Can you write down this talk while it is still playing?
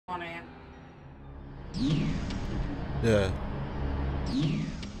on it. Yeah.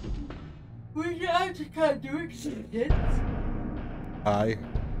 We actually can't do exceedance. Aye.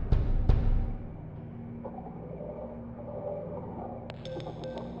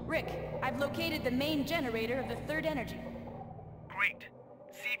 Rick, I've located the main generator of the third energy. Great.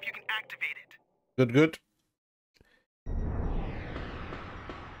 See if you can activate it. Good, good.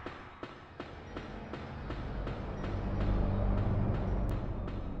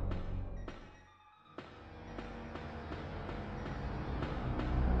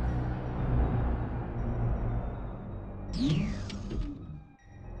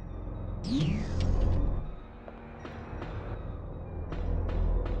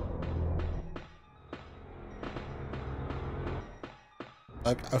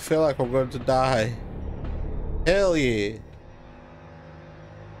 I feel like I'm going to die. Hell yeah.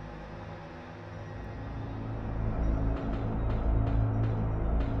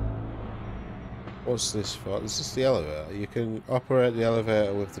 What's this for? Is this the elevator? You can operate the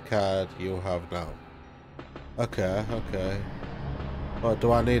elevator with the card you have now. Okay, okay. What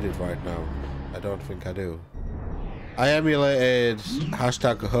do I need it right now? I don't think I do. I emulated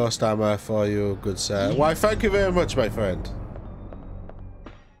hashtag host armor for you, good sir. Why, thank you very much, my friend.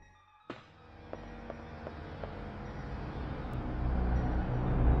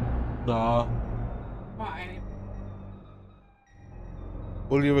 No. Why?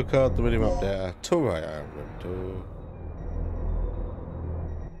 Will you record the minimap data? To right, I am going to.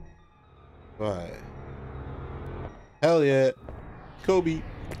 Right. Hell yeah. Kobe.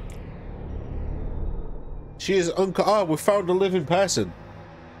 She is oh, we found a living person.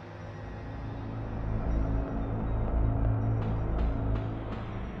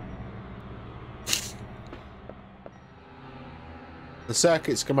 The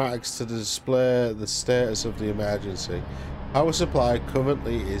circuit schematics to display the status of the emergency. Power supply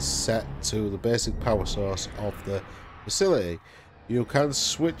currently is set to the basic power source of the facility. You can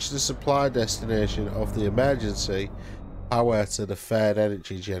switch the supply destination of the emergency power to the third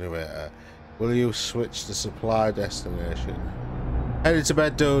energy generator. Will you switch the supply destination? Heading to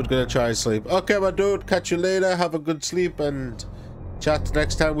bed, dude. Gonna try and sleep. Okay, my dude. Catch you later. Have a good sleep and chat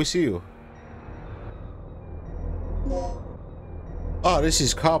next time we see you. Oh, this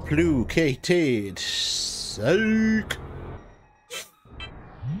is complicated. Psych.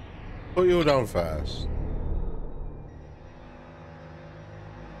 Put you down first.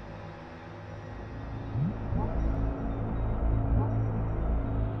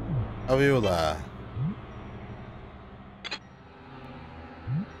 How are you there?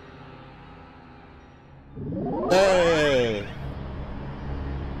 Hey!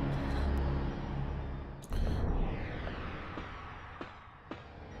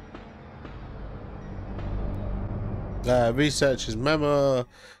 Researcher's memo.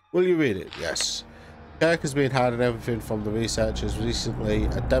 Will you read it? Yes. Kirk has been hiding everything from the researchers recently.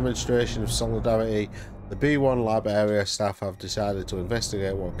 A demonstration of solidarity. The B1 lab area staff have decided to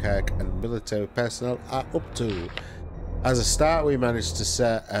investigate what Kirk and military personnel are up to. As a start, we managed to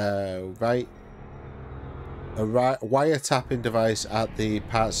set a wiretapping device at the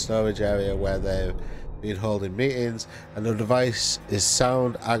parts storage area where they've been holding meetings, and the device is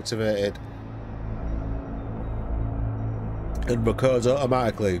sound activated and records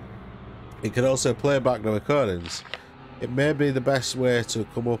automatically. It can also play back the recordings. It may be the best way to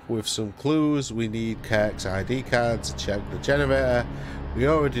come up with some clues. We need Kirk's ID card to check the generator. We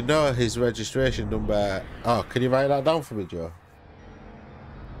already know his registration number. Oh, can you write that down for me, Joe?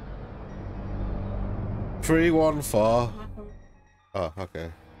 314. Oh,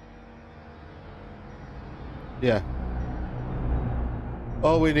 okay. Yeah.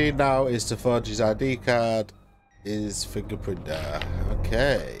 All we need now is to forge his ID card, his fingerprint there.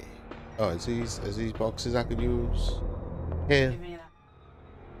 Okay. Oh, is these boxes I can use? Here.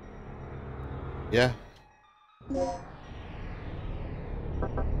 Yeah.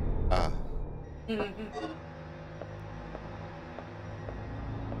 Ah.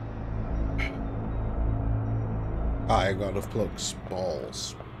 I ain't got enough plugs.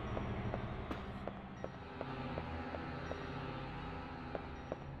 Balls.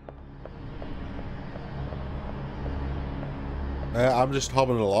 I'm just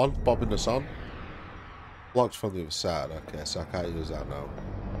hobbling along, bobbing us on. Locked from the other side. Okay, so I can't use that now.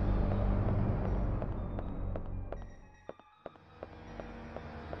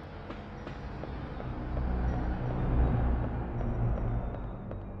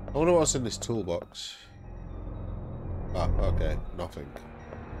 I wonder what's in this toolbox. Ah, okay, nothing.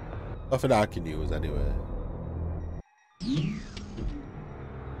 Nothing I can use anyway.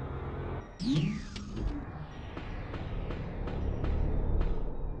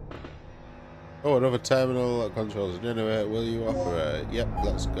 Oh, another terminal that controls a generator. Will you operate? Yep,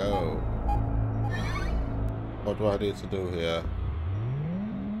 let's go. What do I need to do here?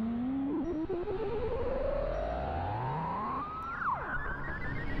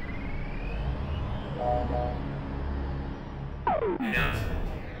 Announcement.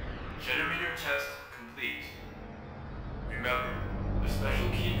 Generator test complete. Remember, a special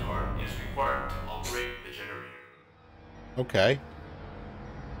key card is required to operate the generator. Okay.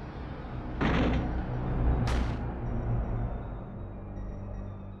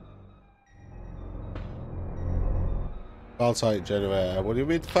 File type generator. What do you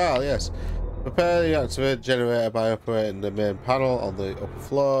mean file? Yes. Prepare the activate generator by operating the main panel on the upper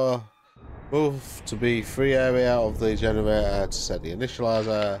floor. Move to be free area of the generator to set the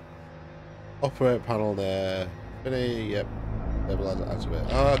initializer. Operate panel there. Finish. Yep. Stabilizer activate.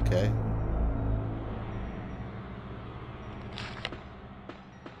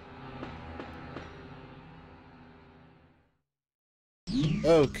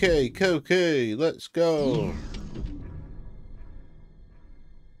 Okay. Okay, let's go.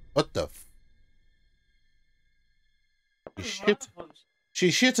 What the f... She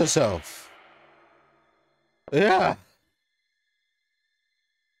shit herself. Yeah.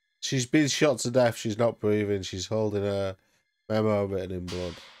 She's been shot to death. She's not breathing. She's holding a memo written in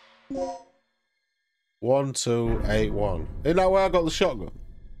blood. 1281. Isn't that where I got the shotgun?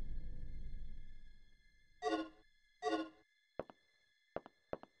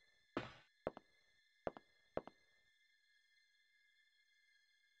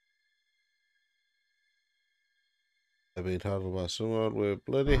 They're being handled by someone with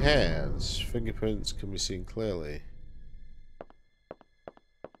bloody hands. Fingerprints can be seen clearly.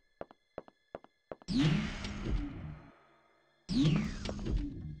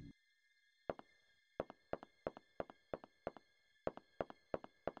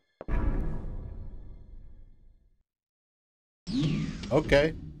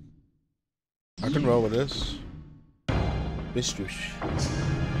 Okay. I can roll with this. Mistress.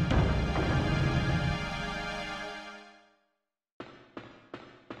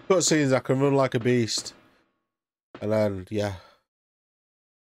 Cutscenes, I can run like a beast. And then, yeah.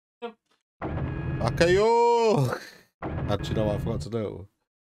 Okay, yo! Actually, you know what I forgot to do?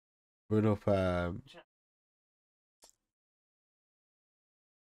 Run up, there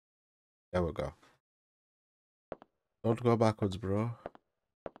we go. Don't go backwards, bro.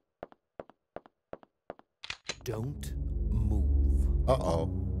 Don't move. Uh-oh.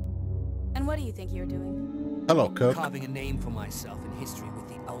 And what do you think you're doing? Hello, Kirk. Carving a name for myself in history with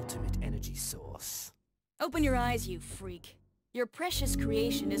the ultimate energy source. Open your eyes, you freak. Your precious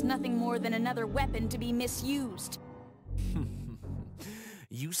creation is nothing more than another weapon to be misused.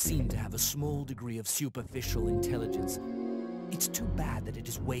 You seem to have a small degree of superficial intelligence. It's too bad that it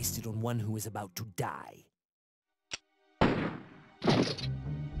is wasted on one who is about to die.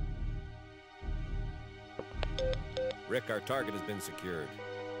 Rick, our target has been secured.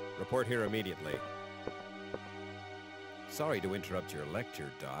 Report here immediately. Sorry to interrupt your lecture,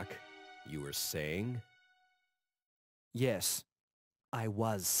 Doc. You were saying? Yes, I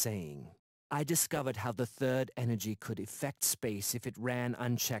was saying. I discovered how the third energy could affect space if it ran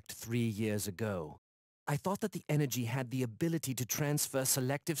unchecked 3 years ago. I thought that the energy had the ability to transfer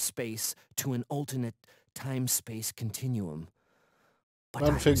selective space to an alternate time-space continuum. But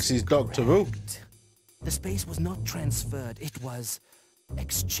Man thinks he's Doctor Who. The space was not transferred, it was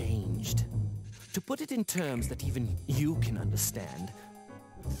exchanged. To put it in terms that even you can understand,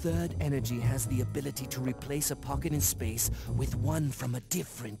 third energy has the ability to replace a pocket in space with one from a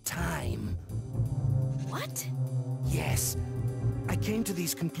different time. What? Yes. I came to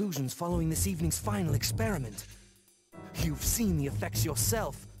these conclusions following this evening's final experiment. You've seen the effects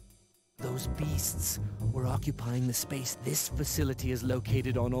yourself. Those beasts were occupying the space this facility is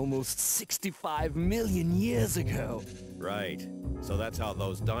located on almost 65 million years ago. Right. So that's how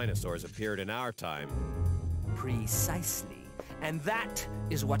those dinosaurs appeared in our time. Precisely. And that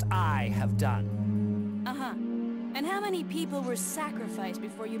is what I have done. Uh-huh. And how many people were sacrificed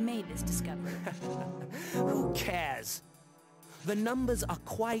before you made this discovery? Who cares? The numbers are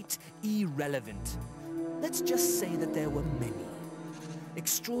quite irrelevant. Let's just say that there were many.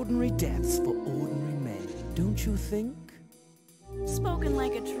 Extraordinary deaths for ordinary men, don't you think? Spoken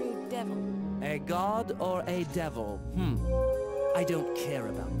like a true devil. A god or a devil? I don't care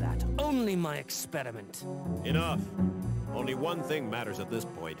about that. Only my experiment. Enough. Only one thing matters at this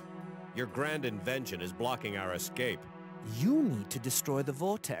point. Your grand invention is blocking our escape. You need to destroy the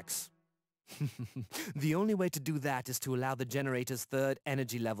vortex. The only way to do that is to allow the generator's third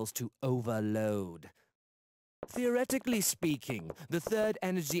energy levels to overload. Theoretically speaking, the third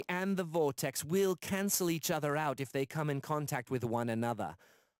energy and the vortex will cancel each other out if they come in contact with one another.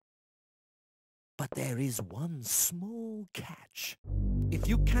 But there is one small catch. If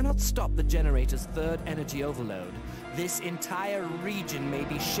you cannot stop the generator's third energy overload, this entire region may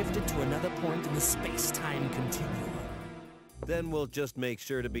be shifted to another point in the space-time continuum. Then we'll just make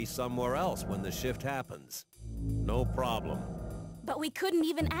sure to be somewhere else when the shift happens. No problem. But we couldn't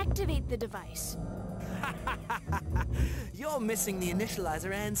even activate the device. You're missing the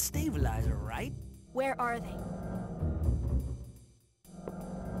initializer and stabilizer, right? Where are they?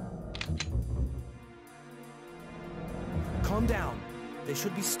 Calm down. They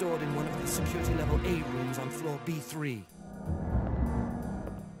should be stored in one of the security level A rooms on floor B3.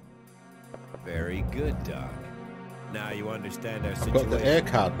 Very good, Doc. Now you understand our I've situation. got the air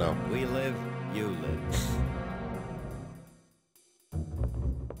card now. We live, you live.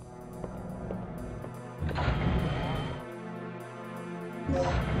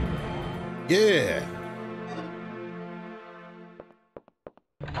 Yeah.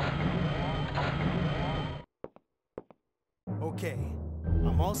 Okay,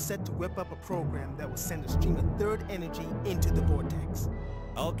 I'm all set to whip up a program that will send a stream of third energy into the vortex.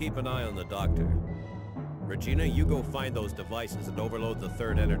 I'll keep an eye on the doctor. Regina, you go find those devices and overload the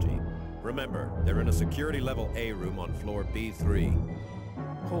third energy. Remember, they're in a security level A room on floor B3.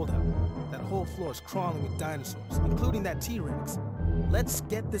 Hold up. That whole floor is crawling with dinosaurs, including that T-Rex. Let's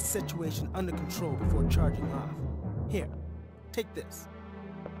get this situation under control before charging off. Here, take this.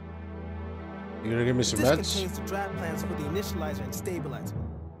 You gonna give me some This meds? contains the draft plans for the initializer and stabilizer.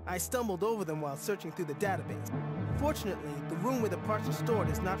 I stumbled over them while searching through the database. Fortunately, the room where the parts are stored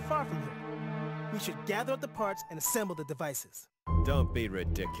is not far from here. We should gather up the parts and assemble the devices. Don't be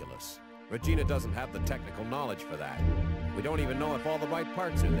ridiculous. Regina doesn't have the technical knowledge for that. We don't even know if all the right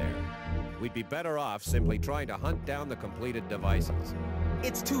parts are there. We'd be better off simply trying to hunt down the completed devices.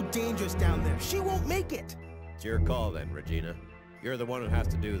 It's too dangerous down there. She won't make it. It's your call then, Regina. You're the one who has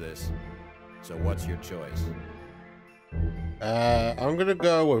to do this. So what's your choice? I'm gonna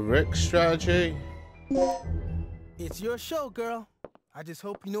go with Rick's strategy. It's your show, girl. I just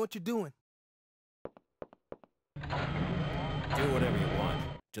hope you know what you're doing. Do whatever you want.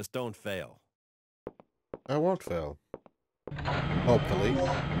 Just don't fail. I won't fail. Hopefully.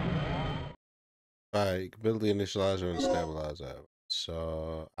 Right, you can build the initializer and stabilizer.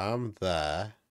 So I'm there.